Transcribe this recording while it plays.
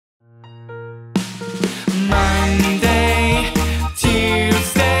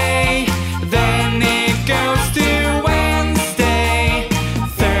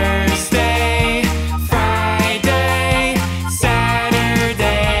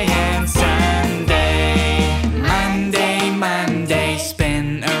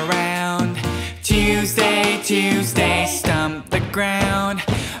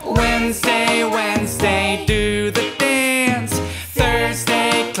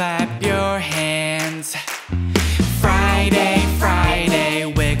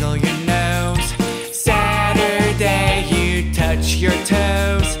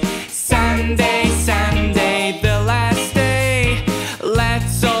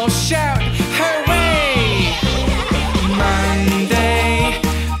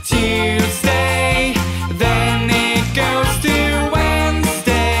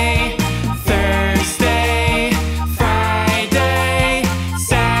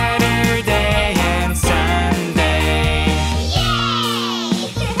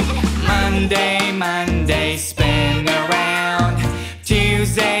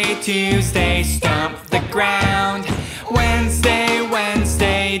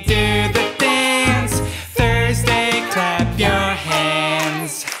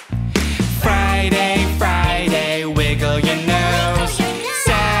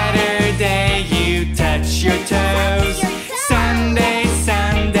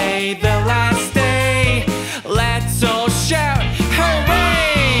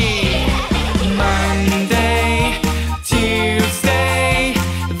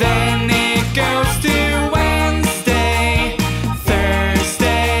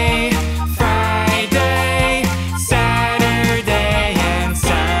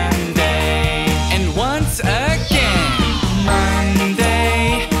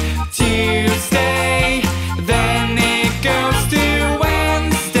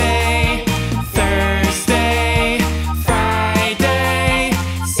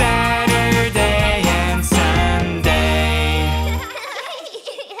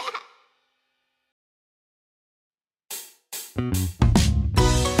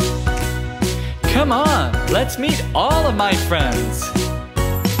Come on, let's meet all of my friends.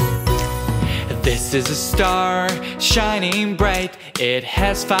 This is a star, shining bright. It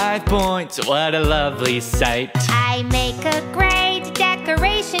has 5 points, what a lovely sight. I make a great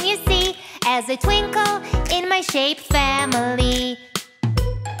decoration, you see, as I twinkle in my shape family.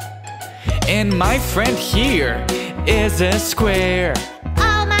 And my friend here is a square.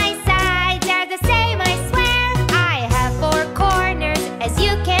 All my sides are the same, I swear. I have 4 corners, as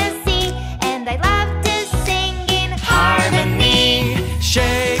you can see, and I love to sing in harmony.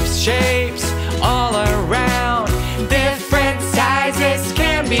 Shapes, shapes, all around. Different sizes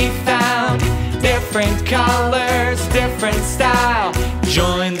can be found. Different colors, different style.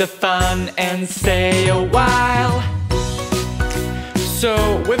 Join the fun and stay a while.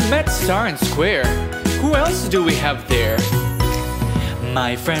 So we've met Star and Square. Who else do we have there?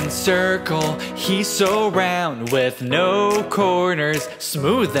 My friend Circle, he's so round, with no corners,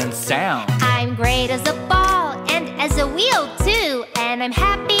 smooth and sound. I'm great as a ball and as a wheel too, and I'm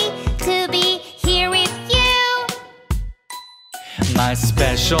happy to be here with you. My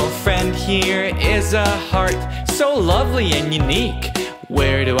special friend here is a heart, so lovely and unique.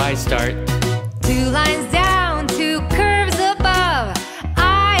 Where do I start? 2 lines down, 2 curves above.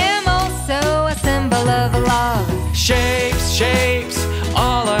 I am also a symbol of love. Shapes, shapes,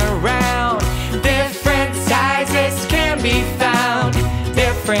 all around. Different sizes can be found.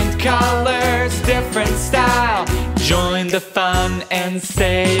 Different colors, different style. Join the fun and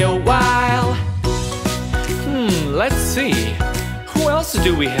stay a while. Let's see. Who else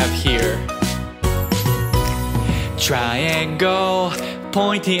do we have here? Triangle,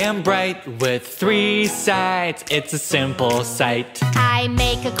 pointy and bright, with 3 sides. It's a simple sight. I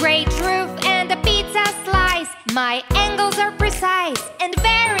make a great roof and a pizza slice. My angles are precise and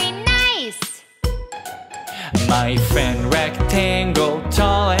very nice. My friend Rectangle,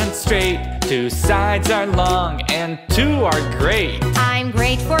 tall and straight. 2 sides are long and 2 are great. I'm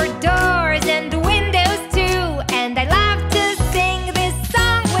great for doors and windows too, and I love to sing this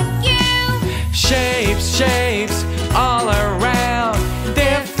song with you. Shapes, shapes, all around.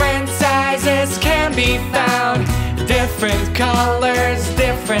 Different sizes can be found. Different colors,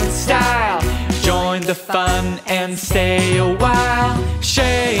 different style. Join the fun and stay a while.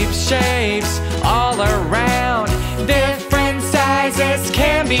 Shapes, shapes, all around. Different sizes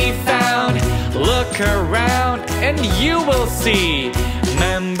can be found. Look around and you will see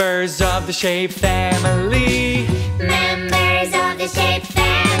members of the shape family. Members of the shape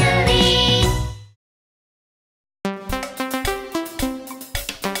family.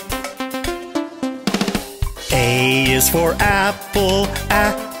 A is for apple,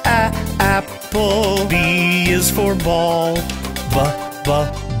 apple. B is for ball,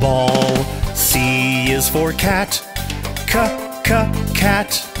 ball. C is for cat,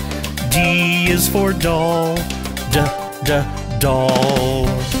 cat. D is for doll, doll.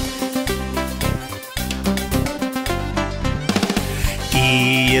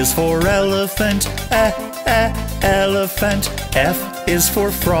 E is for elephant, elephant. F is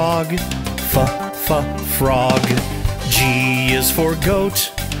for frog, frog. G is for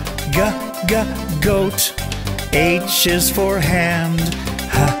goat, goat. H is for hand,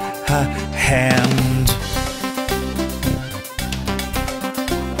 hand.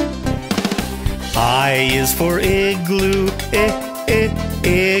 I is for igloo,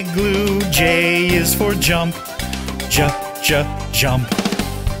 igloo. J is for jump, jump.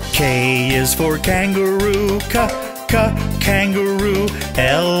 K is for kangaroo, kangaroo.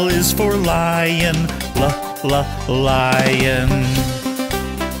 L is for lion, lion.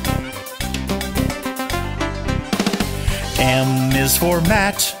 M is for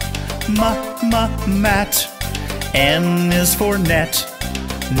mat, mat. N is for net,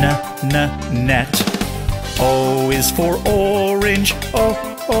 net. O is for orange,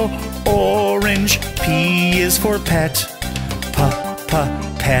 orange. P is for pet,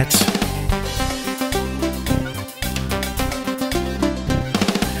 pet.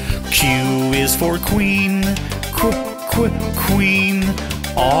 Q is for queen, queen.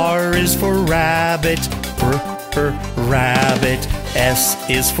 R is for rabbit, rabbit. S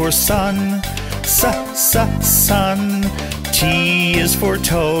is for sun, sun. T is for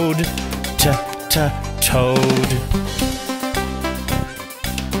toad, toad.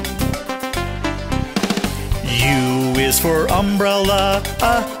 U is for umbrella,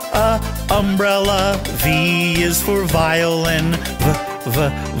 umbrella. V is for violin,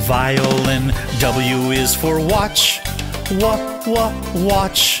 violin. W is for watch,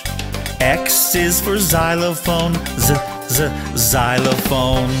 watch. X is for xylophone,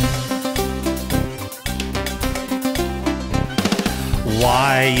 xylophone.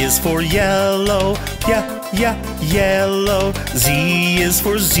 Y is for yellow, yellow. Z is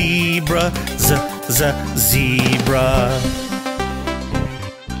for zebra, zebra.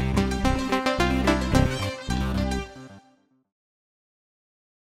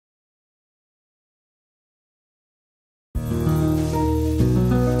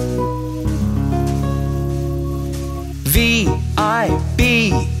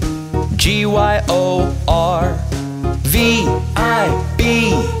 V-I-B-G-Y-O-R. V-I-B-G-Y-O-R.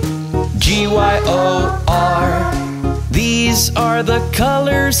 These are the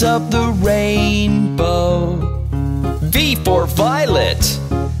colors of the rainbow. V for violet.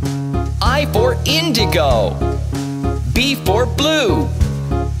 I for indigo. B for blue.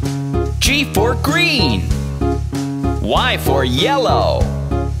 G for green. Y for yellow.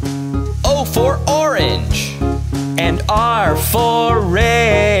 O for orange. And R for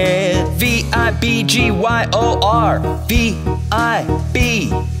red. V-I-B-G-Y-O-R.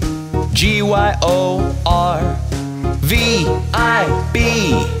 V-I-B-G-Y-O-R. V-I-B-G-Y-O-R.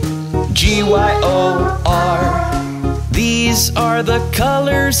 These are the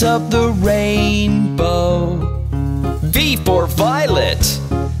colors of the rainbow. V for violet.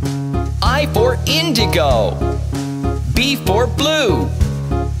 I for indigo. B for blue.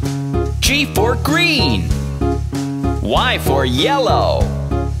 G for green. Y for yellow.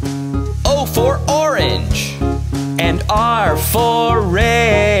 O for orange. And R for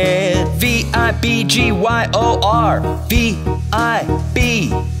red. V-I-B-G-Y-O-R.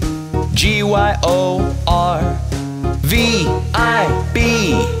 V-I-B-G-Y-O-R. V-I-B-G-Y-O-R.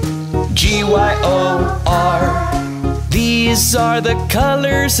 These are the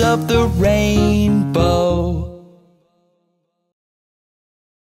colors of the rainbow.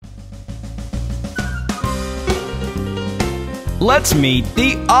 Let's meet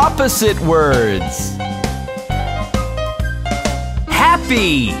the opposite words.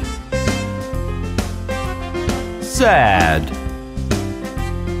 Happy. Sad.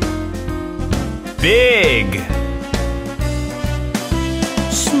 Big.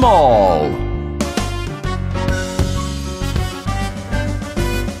 Small.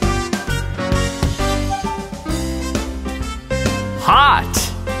 Hot.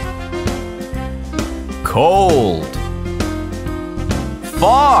 Cold.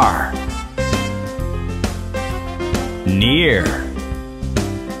 Far. Near.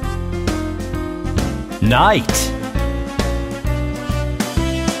 Night.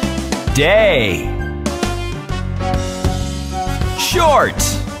 Day. Short.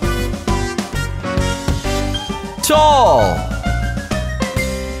 Tall.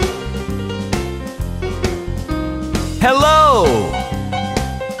 Hello.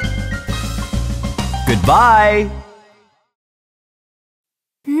 Goodbye.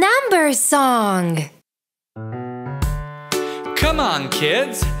 Number song. Come on,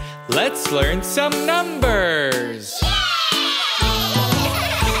 kids, let's learn some numbers.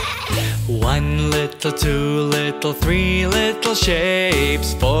 One little, two little, three little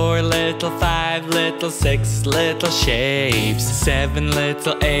shapes. Four little, five little, six little shapes. Seven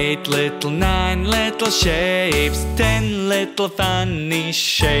little, eight little, nine little shapes. 10 little funny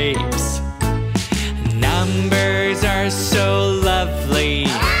shapes. Numbers are so lovely.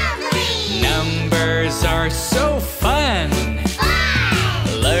 Numbers are so fun.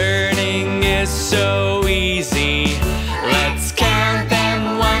 Learning is so easy. Let's count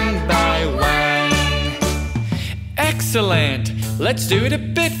them one by one. Excellent! Let's do it a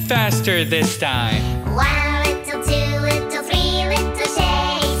bit faster this time. 1 little, 2 little, 3 little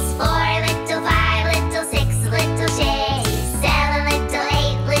shapes. 4 little, 5 little, 6 little shapes. 7 little,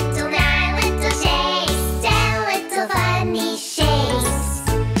 8 little, 9 little shapes. 10 little funny shapes.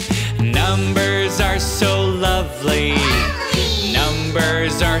 Numbers are so lovely.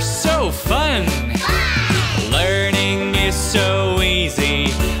 Numbers are so fun. Learning is so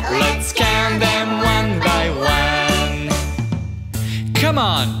easy. Let's count them one by one. Come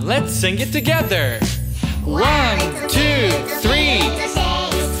on, let's sing it together. 1, 2, 3,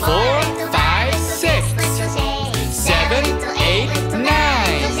 4, 5, 6, 7, 8, 9,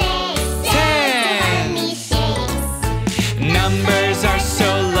 10. Numbers are so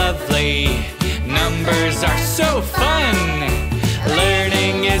lovely. Numbers are so fun.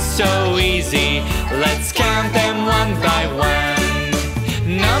 Learning is so easy. Let's count them one by one.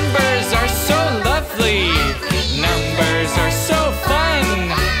 Numbers are so lovely. Numbers are so fun.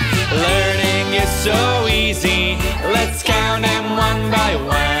 Learning is so easy. Let's count them one by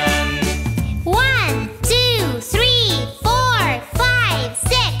one. 1, 2, 3, 4, 5,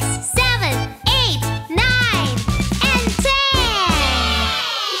 6, 7, 8, 9, and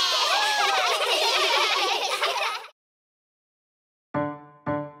 10.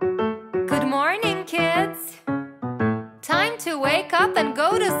 to wake up and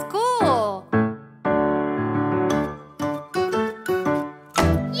go to school.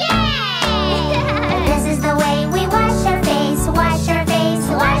 This is the way we wash our face, wash our face,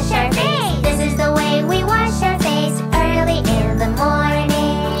 wash our face. This is the way we wash our face early in the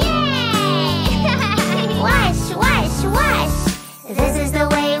morning. Wash, wash, wash. This is the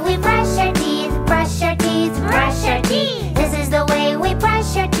way we brush our teeth, brush our teeth, brush our teeth. This is the way we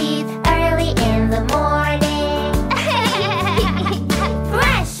brush our teeth early in the morning.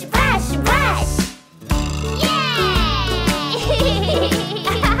 Brush, brush, brush.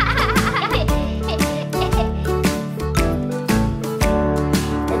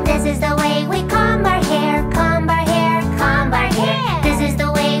 This is the way we comb our hair, comb our hair, comb our hair. This is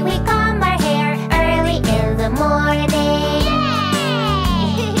the way we comb our hair early in the morning.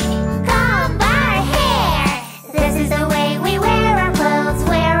 Comb our hair. This is the way we wear our clothes,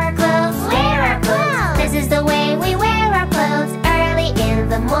 wear our clothes, wear our clothes. This is the way we wear our clothes early in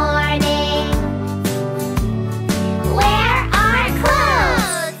the morning. Wear our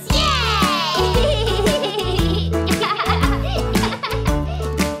clothes!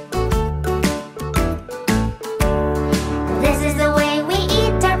 This is the way we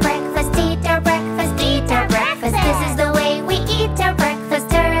eat our breakfast, eat our breakfast, eat our breakfast. This is the way we eat our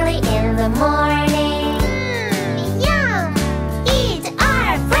breakfast early in the morning. Yum! Eat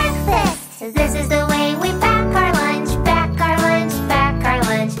our breakfast. This is the way we pack our lunch, pack our lunch, pack our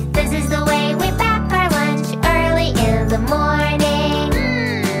lunch. This is the way we pack our lunch early in the morning.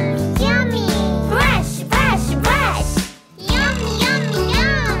 Yummy! Brush, brush, brush. Yum, yum,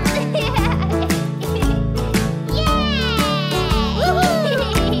 yum. Yay!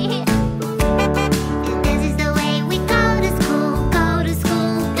 This is the way we go to school, go to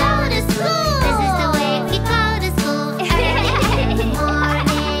school, go to school. This is the way we go to school early in the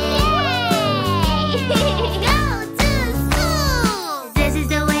morning. Go to school. This is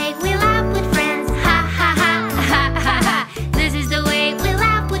the way we laugh with friends. Ha ha ha ha ha ha. This is the way we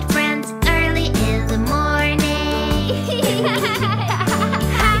laugh with friends early in the morning.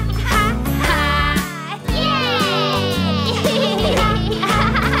 Ha ha ha. Yay!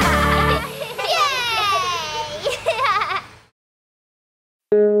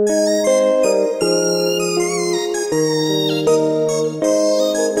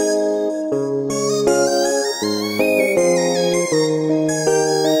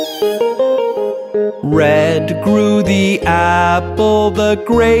 Red grew the apple, the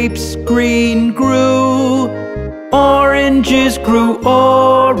grapes green grew. Oranges grew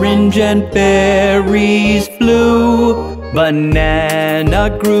orange and berries blue. Banana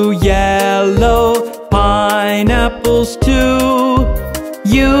grew yellow, pineapples too.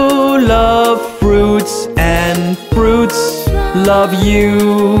 You love fruits and fruits love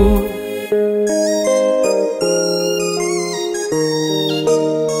you.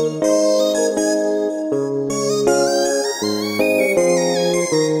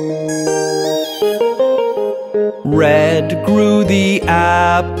 Red grew the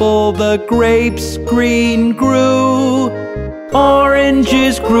apple, the grapes green grew.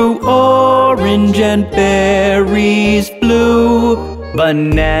 Oranges grew orange and berries blue.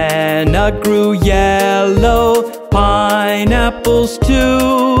 Banana grew yellow, pineapples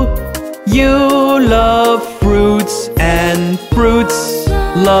too. You love fruits and fruits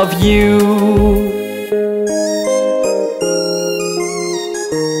love you.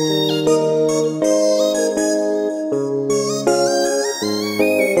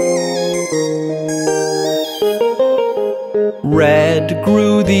 Red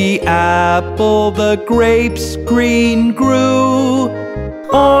grew the apple, the grapes green grew.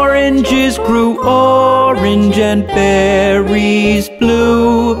 Oranges grew orange and berries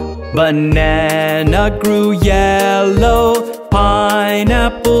blue. Banana grew yellow,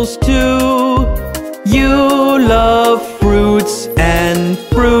 pineapples too. You love fruits and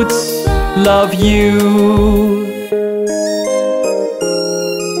fruits love you.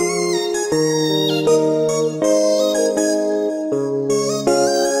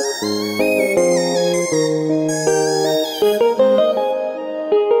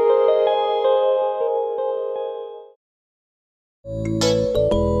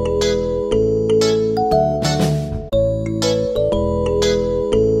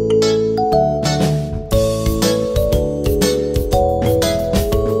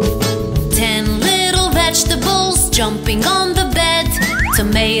 Jumping on the bed,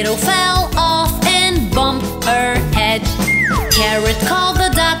 tomato fell off and bumped her head. Carrot called the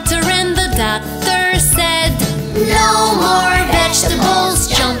doctor and the doctor said, no more vegetables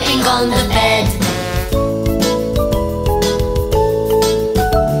jumping on the bed.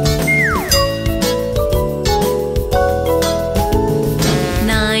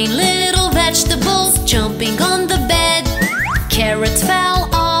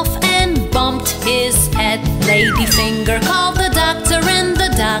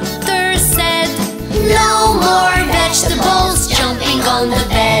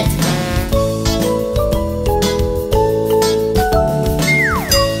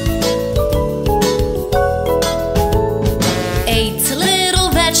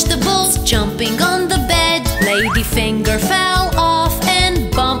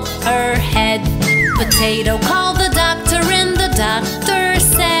 Potato called the doctor and the doctor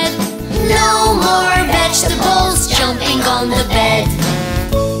said, "No more vegetables jumping on the bed."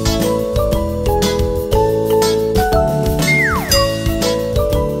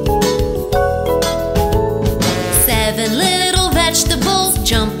 Seven little vegetables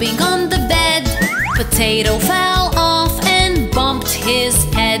jumping on the bed. Potato fell off and bumped his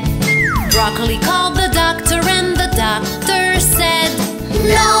head. Broccoli called the doctor and the doctor said,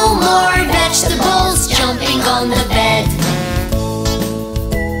 "No more vegetables jumping on the bed."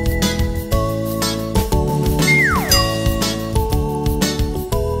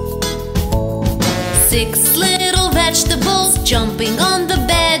 Six little vegetables jumping on the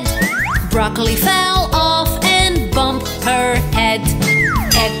bed. Broccoli fell off and bumped her head.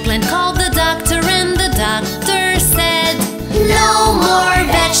 Eggplant called the doctor and the doctor said, "No more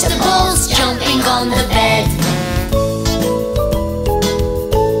vegetables jumping on the bed."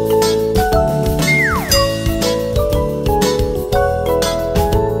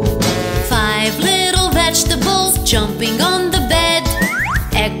 Five little vegetables jumping on the bed.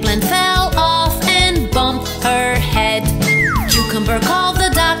 Eggplant fell off and bumped her head. Cucumber called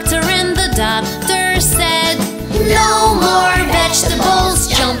the doctor and the doctor said, "No more vegetables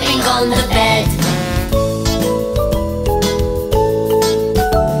jumping on the bed."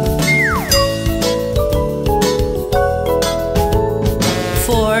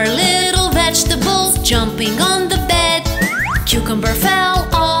 Four little vegetables jumping on the bed. Cucumber fell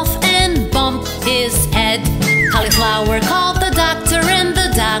off and bumped his head. Cauliflower called the doctor and the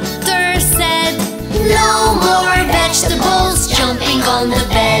doctor said, "No more vegetables jumping on the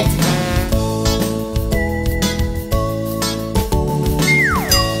bed."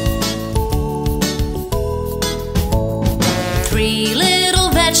 Three little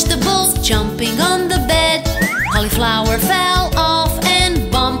vegetables jumping on the bed. Cauliflower fell off and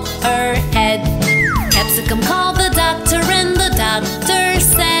bumped her head. Capsicum called the doctor and the doctor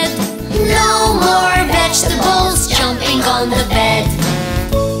said, "No more vegetables jumping on the bed."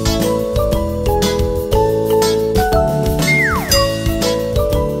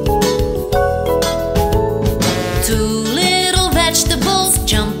 Two little vegetables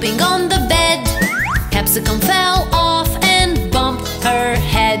jumping on the bed. Capsicum fell off and bumped her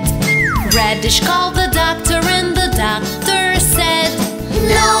head. Radish called the doctor and the doctor said,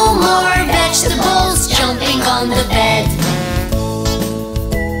 "No more vegetables jumping on the bed."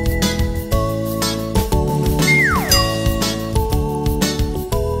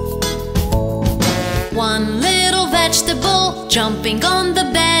 One little vegetable jumping on the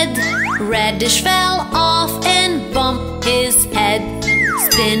bed. Radish fell off and bumped his head.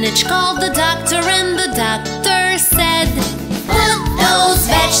 Spinach called the doctor and the doctor said, "Put those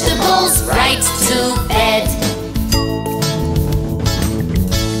vegetables right to bed."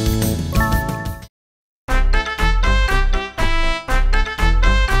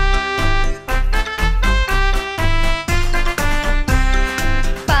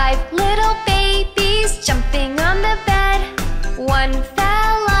 Five little babies jumping on the bed. One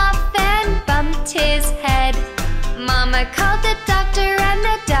fell off and bumped his head. Mama called the doctor and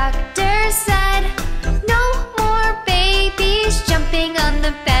the doctor said, "No more babies jumping on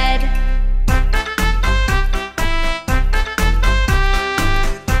the bed."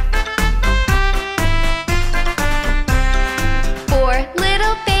 Four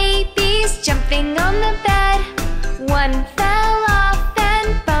little babies jumping on the bed. One fell off and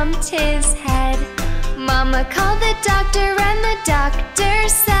bumped his head. Mama called the doctor and the doctor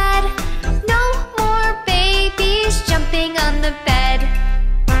said, "No more babies jumping on the bed."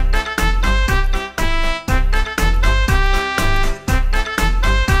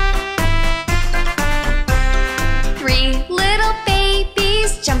 Three little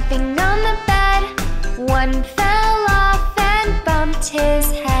babies jumping on the bed. One fell off and bumped his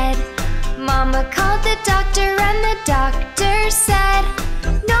head. Mama called the doctor and the doctor said,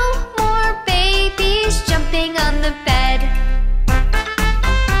 "No more babies jumping on the bed."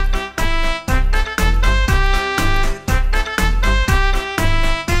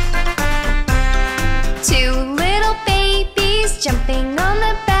 Two little babies jumping on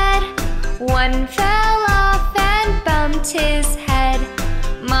the bed. One fell off and bumped his head.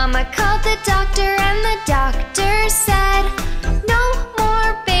 Mama called the doctor and the doctor said, "No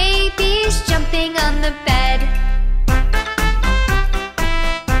more babies jumping on the bed."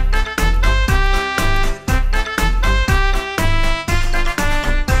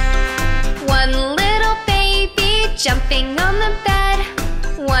 One little baby jumping on the bed.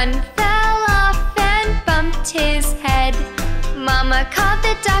 One fell off and bumped his head. Mama called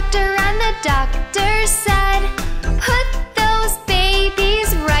the doctor and the doctor said, "Put those babies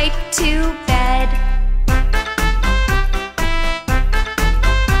right to bed."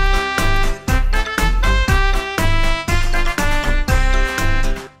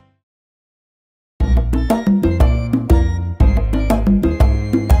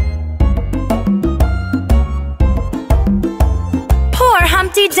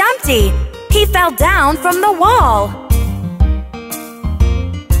 Dumpty! He fell down from the wall.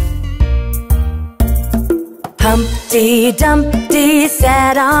 Humpty Dumpty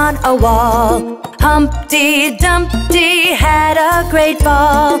sat on a wall. Humpty Dumpty had a great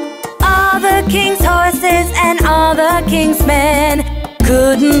fall. All the king's horses and all the king's men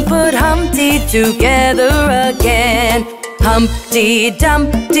couldn't put Humpty together again. Humpty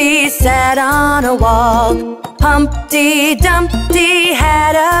Dumpty sat on a wall. Humpty Dumpty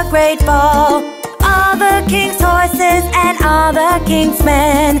had a great fall. All the king's horses and all the king's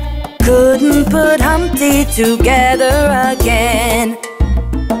men couldn't put Humpty together again.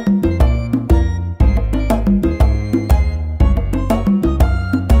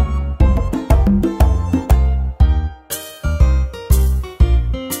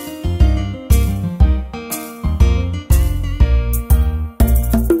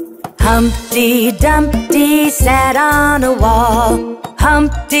 Humpty Dumpty sat on a wall.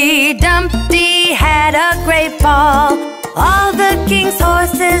 Humpty Dumpty had a great fall. All the king's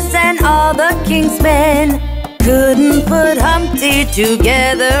horses and all the king's men couldn't put Humpty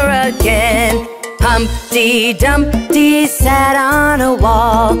together again. Humpty Dumpty sat on a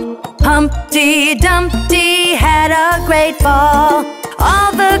wall. Humpty Dumpty had a great fall.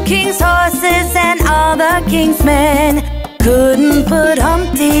 All the king's horses and all the king's men couldn't put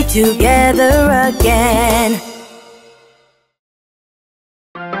Humpty together again.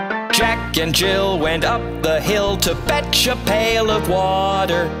 Jack and Jill went up the hill to fetch a pail of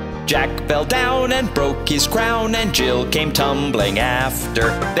water. Jack fell down and broke his crown, and Jill came tumbling after.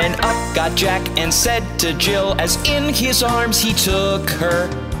 Then up got Jack and said to Jill, as in his arms he took her,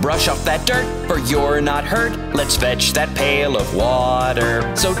 brush off that dirt, for you're not hurt. Let's fetch that pail of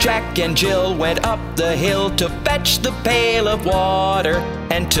water. So Jack and Jill went up the hill to fetch the pail of water,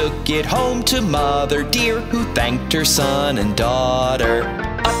 and took it home to Mother dear, who thanked her son and daughter.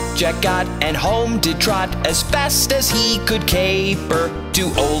 Up Jack got and home did trot as fast as he could caper,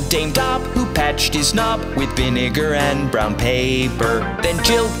 to old Dame Dob, who patched his knob with vinegar and brown paper. Then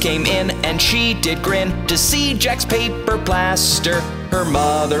Jill came in and she did grin to see Jack's paper plaster. Her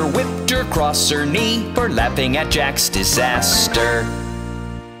mother whipped her across her knee for laughing at Jack's disaster.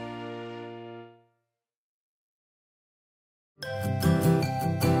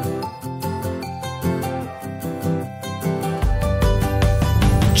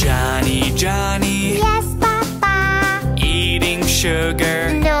 Johnny, Yes, Papa. eating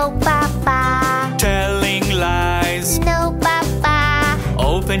sugar, No, Papa. telling lies. No, Papa.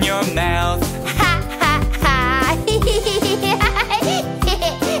 Open your mouth. Ha, ha, ha.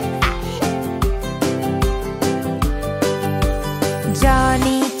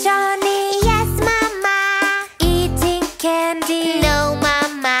 Johnny, Johnny, Yes, Mama. eating candy. No,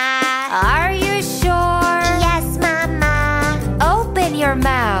 Mama. Are you sure? Yes, Mama. Open your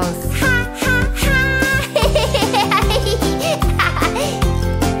mouth. Ha, ha, ha.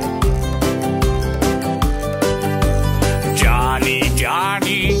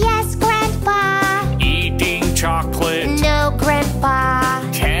 Johnny, Yes, Grandpa. eating chocolate, No, Grandpa.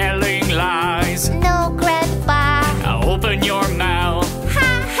 telling lies. No, Grandpa. Open your mouth. Ha,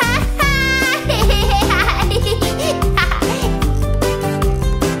 ha, ha.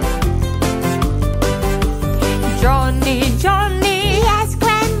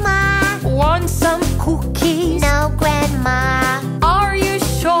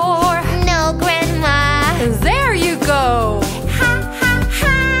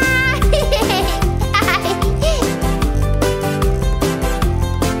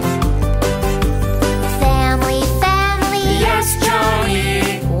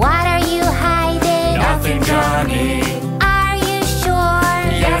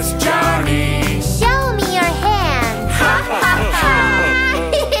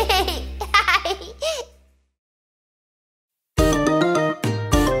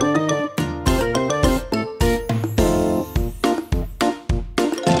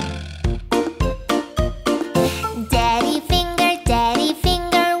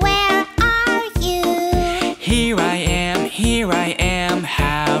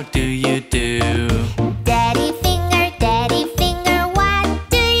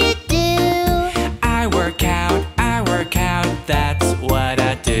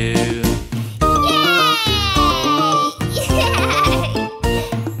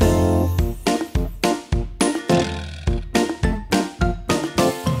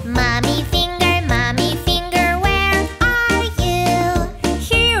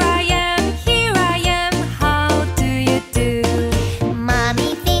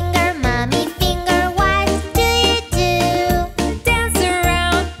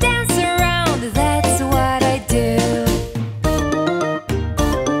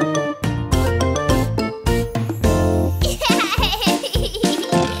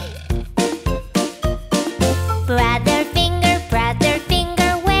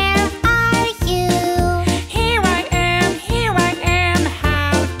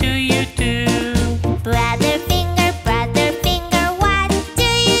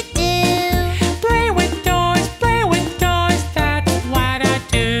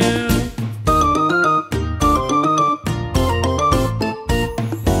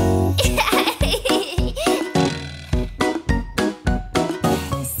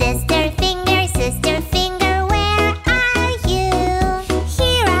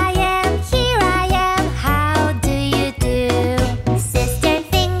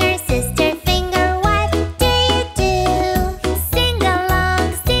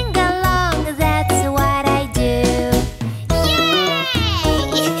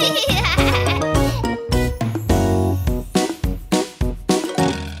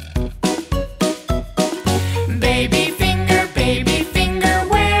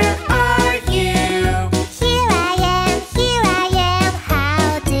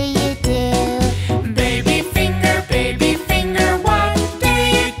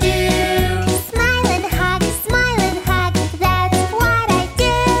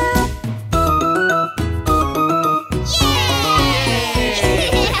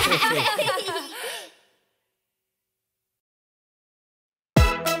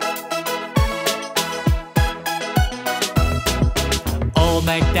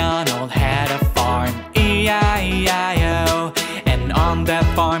 MacDonald had a farm, E-I-E-I-O. And on that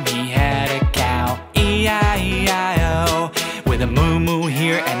farm he had a cow, E-I-E-I-O. With a moo-moo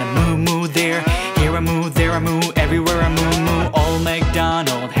here and a moo-moo there, here a moo, there a moo, everywhere a moo-moo. Old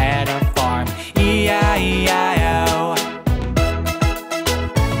MacDonald had a farm, E-I-E-I-O.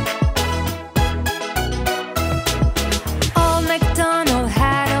 Old MacDonald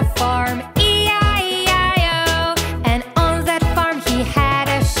had a farm, E-I-E-I-O. And on that farm he had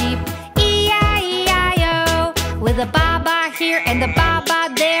a sheep, E-I-E-I-O. With a ba-ba here and a ba-ba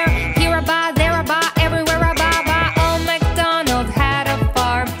there, here a ba, there a ba, everywhere a ba-ba. Old MacDonald had a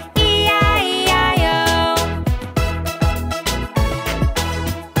farm, E-I-E-I-O.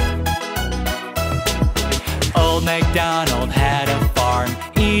 Old MacDonald had a farm,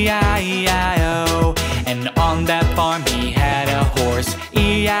 E-I-E-I-O. And on that farm he had a horse,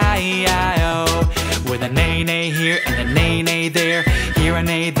 E-I-E-I-O. With a neigh-neigh here and a neigh-neigh there, here a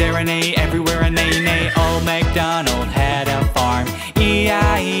neigh, there a neigh, everywhere a neigh-neigh. Old MacDonald had a farm,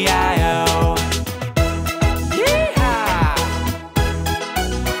 E-I-E-I-O. Yeehaw!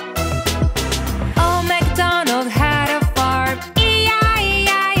 Old MacDonald had a farm,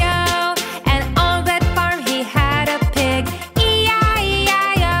 E-I-E-I-O. And on that farm he had a pig,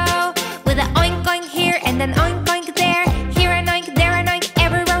 E-I-E-I-O. With an oink oink here and an oink oink there, here an oink, there an oink,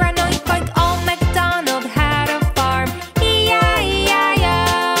 everywhere an oink oink. Old MacDonald had a farm,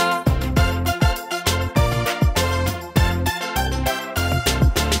 E-I-E-I-O.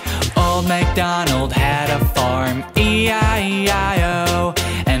 Old MacDonald had a farm, E-I-E-I-O.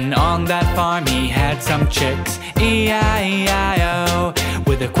 And on that farm he had some chicks, E-I-E-I-O.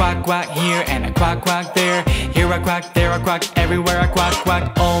 With a quack quack here and a quack quack there, here a quack, there a quack, everywhere a quack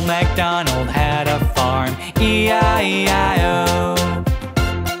quack. Old MacDonald had a farm, E-I-E-I-O.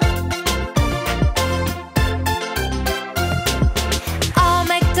 Old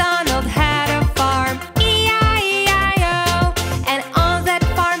MacDonald had a farm, E-I-E-I-O. And on that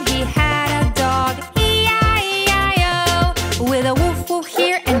farm he had a dog, E-I-E-I-O. With a woof woof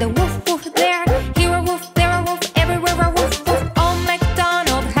here and a woof woof there, here a woof, there a woof, everywhere a woof woof. Old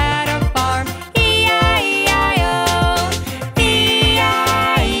MacDonald had a farm, E-I-E-I-O.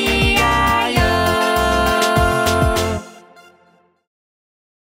 E-I-E-I-O.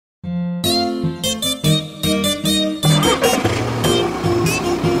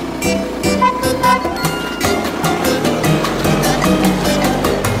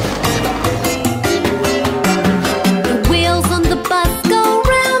 The wheels on the bus go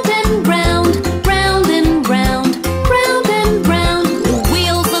round and round, round and round, round and round. The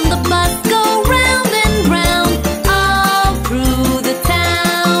wheels on the bus go round and round, all through the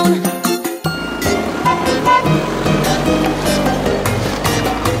town.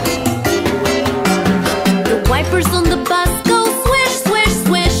 The wipers on the bus go swish, swish,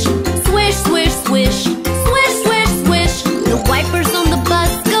 swish, swish, swish, swish, swish, swish, swish. The wipers on the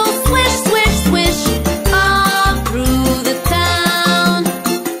bus go swish, swish, swish, all through the town.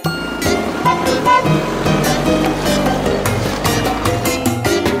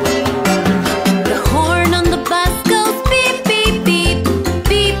 The horn on the bus goes beep, beep, beep,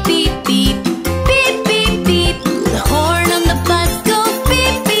 beep, beep, beep, beep, beep, beep. The horn on the bus goes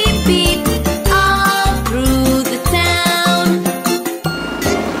beep, beep, beep, all through the town.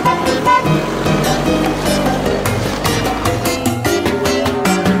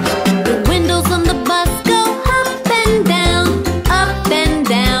 The windows on the bus go up and down, up and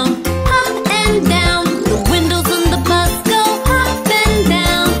down, up and down. The windows on the bus go up and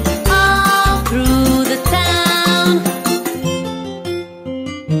down, all through the town.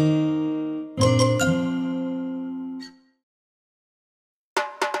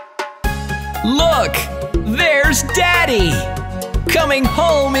 Look! There's Daddy! Coming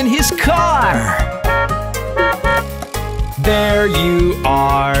home in his car! There you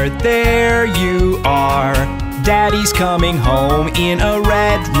are, there you are. Daddy's coming home in a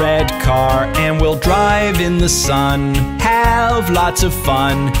red, red car. And we'll drive in the sun, have lots of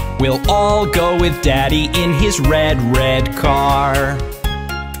fun. We'll all go with Daddy in his red, red car.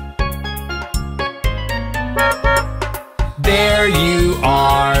 There you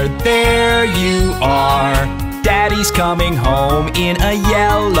are, there you are. Daddy's coming home in a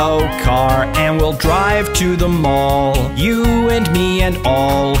yellow car. And we'll drive to the mall, you and me and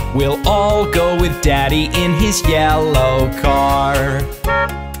all. We'll all go with Daddy in his yellow car.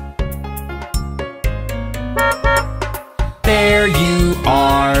 There you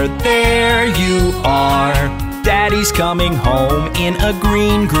are, there you are. Daddy's coming home in a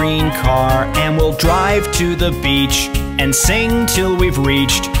green, green car. And we'll drive to the beach and sing till we've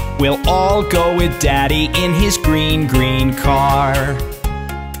reached. We'll all go with Daddy in his green, green car.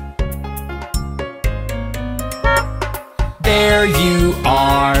 There you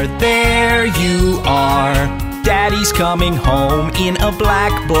are, there you are. Daddy's coming home in a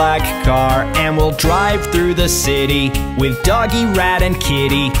black, black car, and we'll drive through the city with Doggy, Rat, and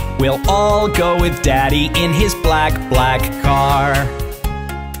Kitty. We'll all go with Daddy in his black, black car.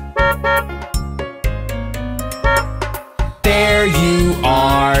 There you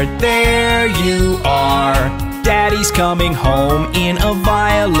are, there you are. Daddy's coming home in a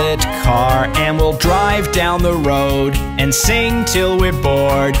violet car, and we'll drive down the road and sing till we're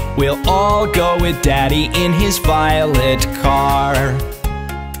bored. We'll all go with Daddy in his violet car.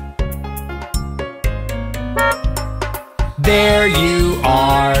 There you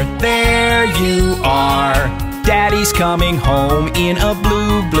are, there you are. Daddy's coming home in a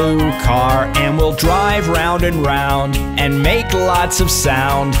blue, blue car, and we'll drive round and round and make lots of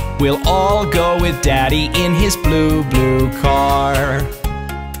sound. We'll all go with Daddy in his blue, blue car.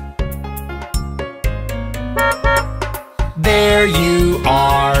 There you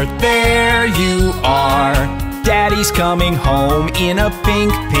are, there you are. Daddy's coming home in a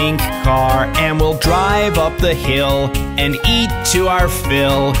pink, pink car, and we'll drive up the hill and eat to our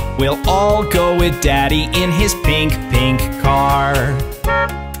fill. We'll all go with Daddy in his pink, pink car.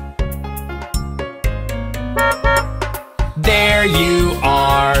 There you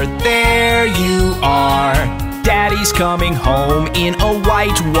are, there you are. Daddy's coming home in a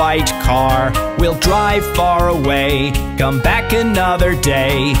white, white car. We'll drive far away, come back another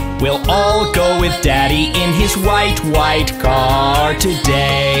day. We'll all go with Daddy in his white, white car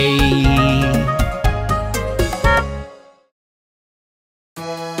today.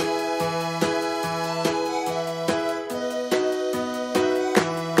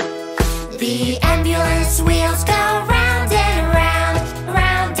 The ambulance wheels go round and round,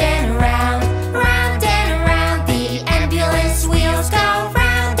 round and round, round and round. The ambulance wheels go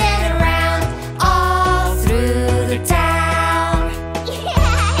round and round, all through the town.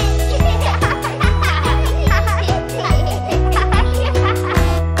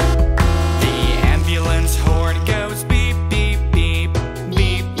 The ambulance horn goes beep, beep, beep,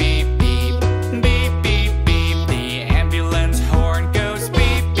 beep, beep, beep, beep, beep, beep. The ambulance horn goes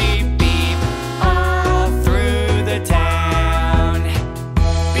beep, beep, beep, all through the town.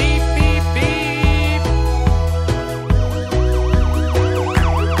 Beep, beep, beep.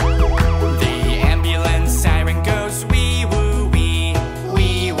 The ambulance siren goes wee, woo, wee,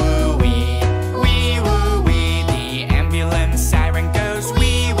 wee, woo, wee, wee, woo, wee. The ambulance siren goes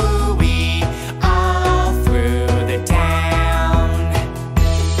wee, woo, wee, all through the town.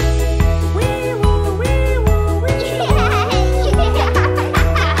 Wee, woo, wee, woo, wee.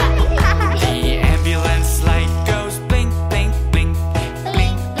 The ambulance light goes blink, blink, blink,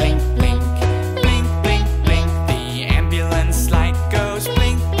 blink, blink, blink, blink, blink, blink. The ambulance light goes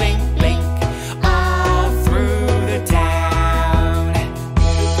blink, blink, blink, all through the town.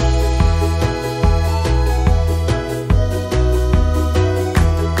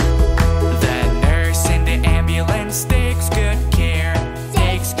 The nurse in the ambulance takes good care,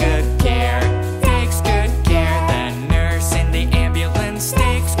 takes good care, takes good care. The nurse in the ambulance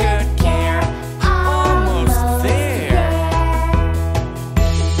takes good care. Almost there.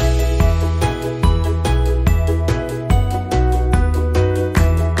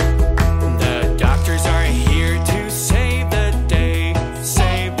 The doctors are here to save the day,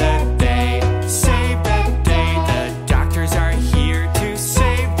 save the day, save the day. The doctors are here to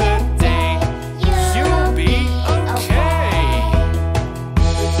save the day. You'll be okay.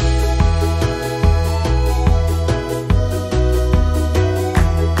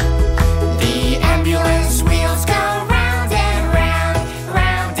 The ambulance wheels go round and round,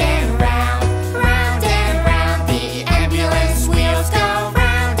 round and round, round and round. The ambulance wheels go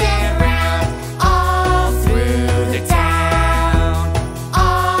round and round, all through the town,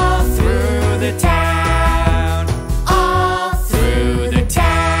 all through the town, all through the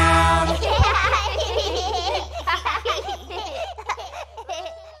town.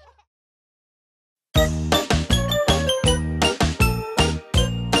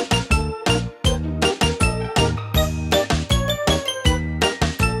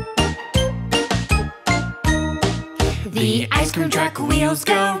 The ice cream truck wheels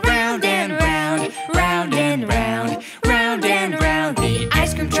go round and round, round and round, round and round. The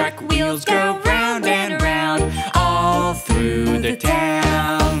ice cream truck wheels go round and round, all through the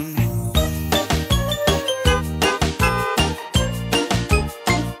town.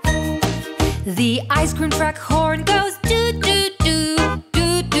 The ice cream truck horn goes doo doo doo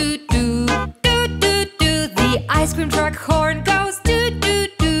doo doo doo doo doo doo. The ice cream truck horn goes doo doo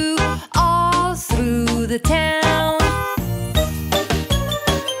doo all through the town.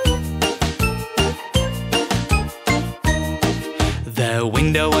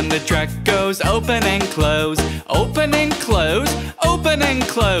 window on the truck goes open and close, open and close, open and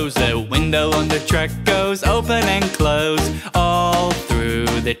close. The window on the truck goes open and close all through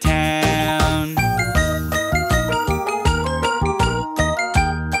the town.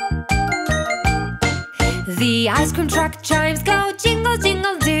 The ice cream truck chimes go jingle,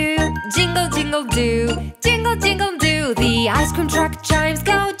 jingle, do, jingle, jingle, do, jingle, jingle, do. The ice cream truck chimes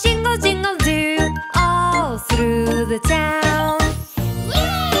go jingle, jingle, do, all through the town.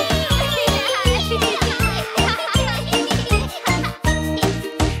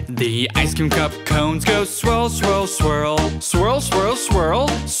 The ice cream cup cones go swirl, swirl, swirl, swirl, swirl, swirl,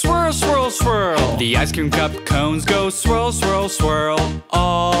 swirl, swirl, swirl. The ice cream cup cones go swirl, swirl, swirl,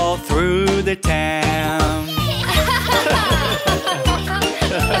 all through the town.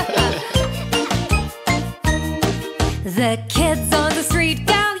 The kids on the street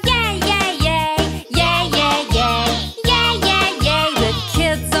go yay, yay, yay, yay, yay, yay, yay, yay, yay. The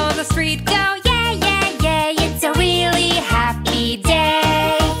kids on the street go yay, yay, yay. It's a really happy day.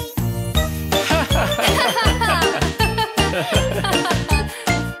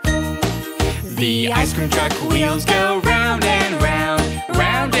 The ice cream truck wheels go round and round.